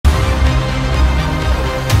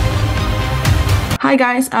Hi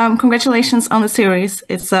guys, congratulations on the series.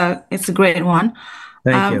 It's a great one.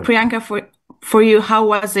 Thank you. Priyanka, for you, how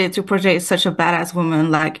was it to portray such a badass woman?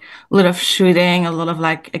 Like a lot of shooting, a lot of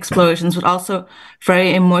like explosions, but also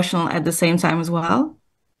very emotional at the same time as well.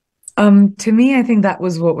 To me, I think that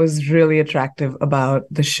was what was really attractive about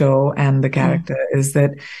the show and the Mm, character is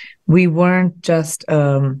that we weren't just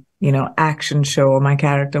action show. My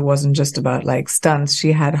character wasn't just about like stunts.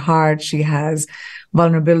 She had heart, she has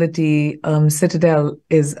vulnerability. Citadel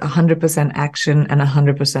is 100% action and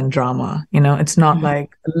 100% drama. It's not mhm,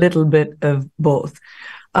 like a little bit of both.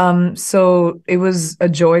 So it was a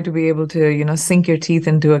joy to be able to, sink your teeth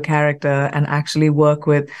into a character and actually work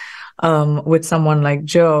with someone like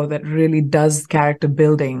Joe that really does character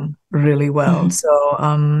building really well. mhm. So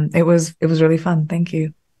it was really fun. Thank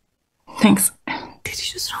you. Thanks. Did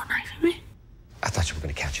you just throw a knife at me? I thought you were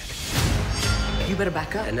gonna catch it. You better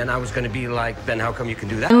back up. And then I was gonna be like, Ben, how come you can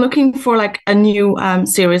do that? I'm looking for like a new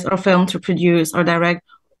series or film to produce or direct.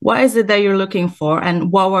 What is it that you're looking for,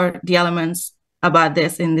 and what were the elements about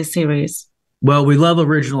this in this series? Well, we love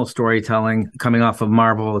original storytelling. Coming off of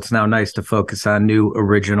Marvel, it's now nice to focus on new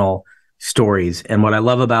original stories. And what I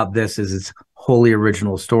love about this is it's wholly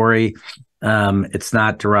original story. It's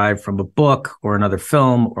not derived from a book or another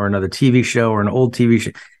film or another TV show or an old TV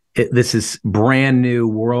show. This is brand new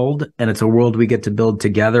world, and it's a world we get to build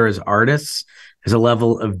together as artists. There's a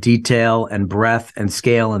level of detail and breadth and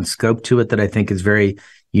scale and scope to it that I think is very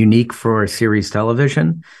unique for series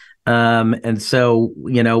television. And so,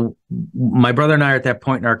 my brother and I are at that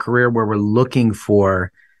point in our career where we're looking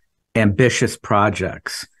for ambitious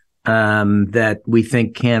projects that we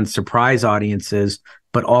think can surprise audiences,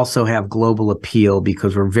 but also have global appeal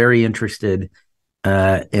because we're very interested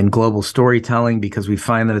in global storytelling because we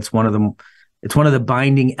find that it's one of the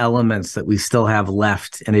binding elements that we still have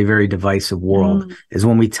left in a very divisive world is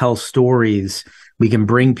when we tell stories, we can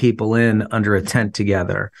bring people in under a tent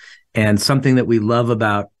together. And something that we love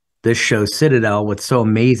about this show, Citadel, what's so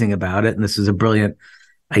amazing about it, and this is a brilliant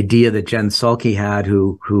idea that Jen Sulky had,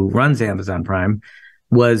 who runs Amazon Prime,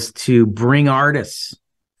 was to bring artists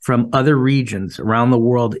from other regions around the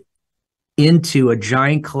world into a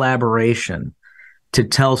giant collaboration to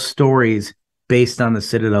tell stories based on the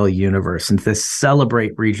Citadel universe and to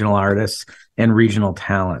celebrate regional artists and regional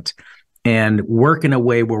talent and work in a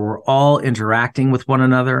way where we're all interacting with one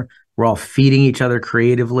another, we're all feeding each other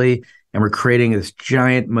creatively, and we're creating this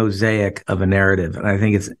giant mosaic of a narrative. And I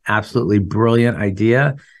think it's an absolutely brilliant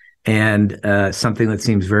idea and something that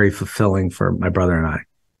seems very fulfilling for my brother and I.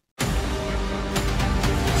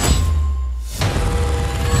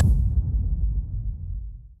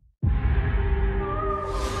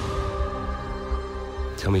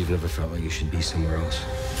 Tell me you've never felt like you should be somewhere else.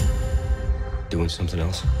 Doing something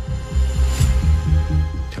else.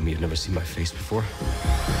 Tell me you've never seen my face before.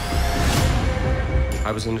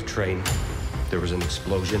 I was in a train. There was an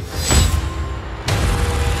explosion.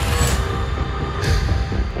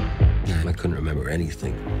 And I couldn't remember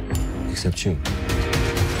anything except you.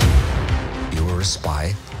 You were a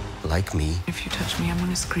spy, like me. If you touch me, I'm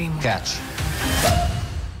gonna scream. Catch.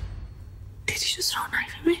 Did you just throw a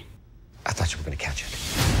knife at me? I thought you were gonna catch it.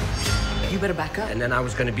 You better back up. And then I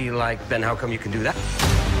was gonna be like, Ben, how come you can do that?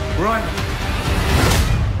 Run!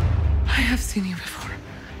 I have seen you before.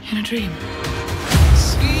 In a dream.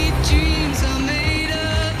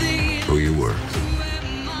 Who you were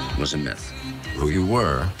was a myth. Who you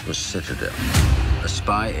were was Citadel, a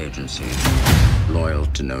spy agency loyal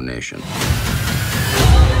to no nation.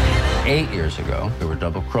 8 years ago, we were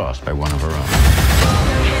double-crossed by one of our own.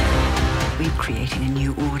 We're creating a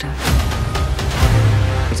new order.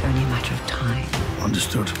 It's only a matter of time.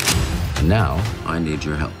 Understood. And now, I need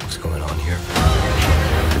your help. What's going on here?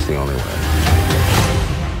 It's the only way.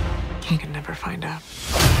 You can never find out.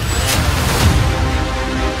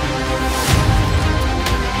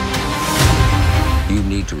 You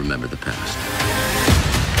need to remember the past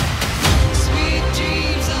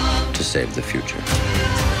to save the future.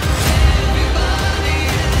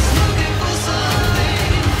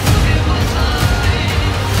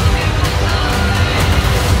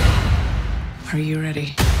 Are you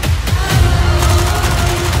ready?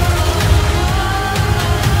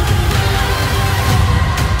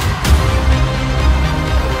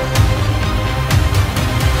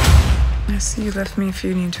 I see you left me a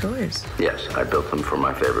few new toys. Yes, I built them for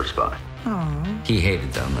my favorite spy. Oh, He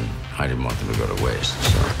hated them, and I didn't want them to go to waste,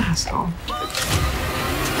 so... asshole.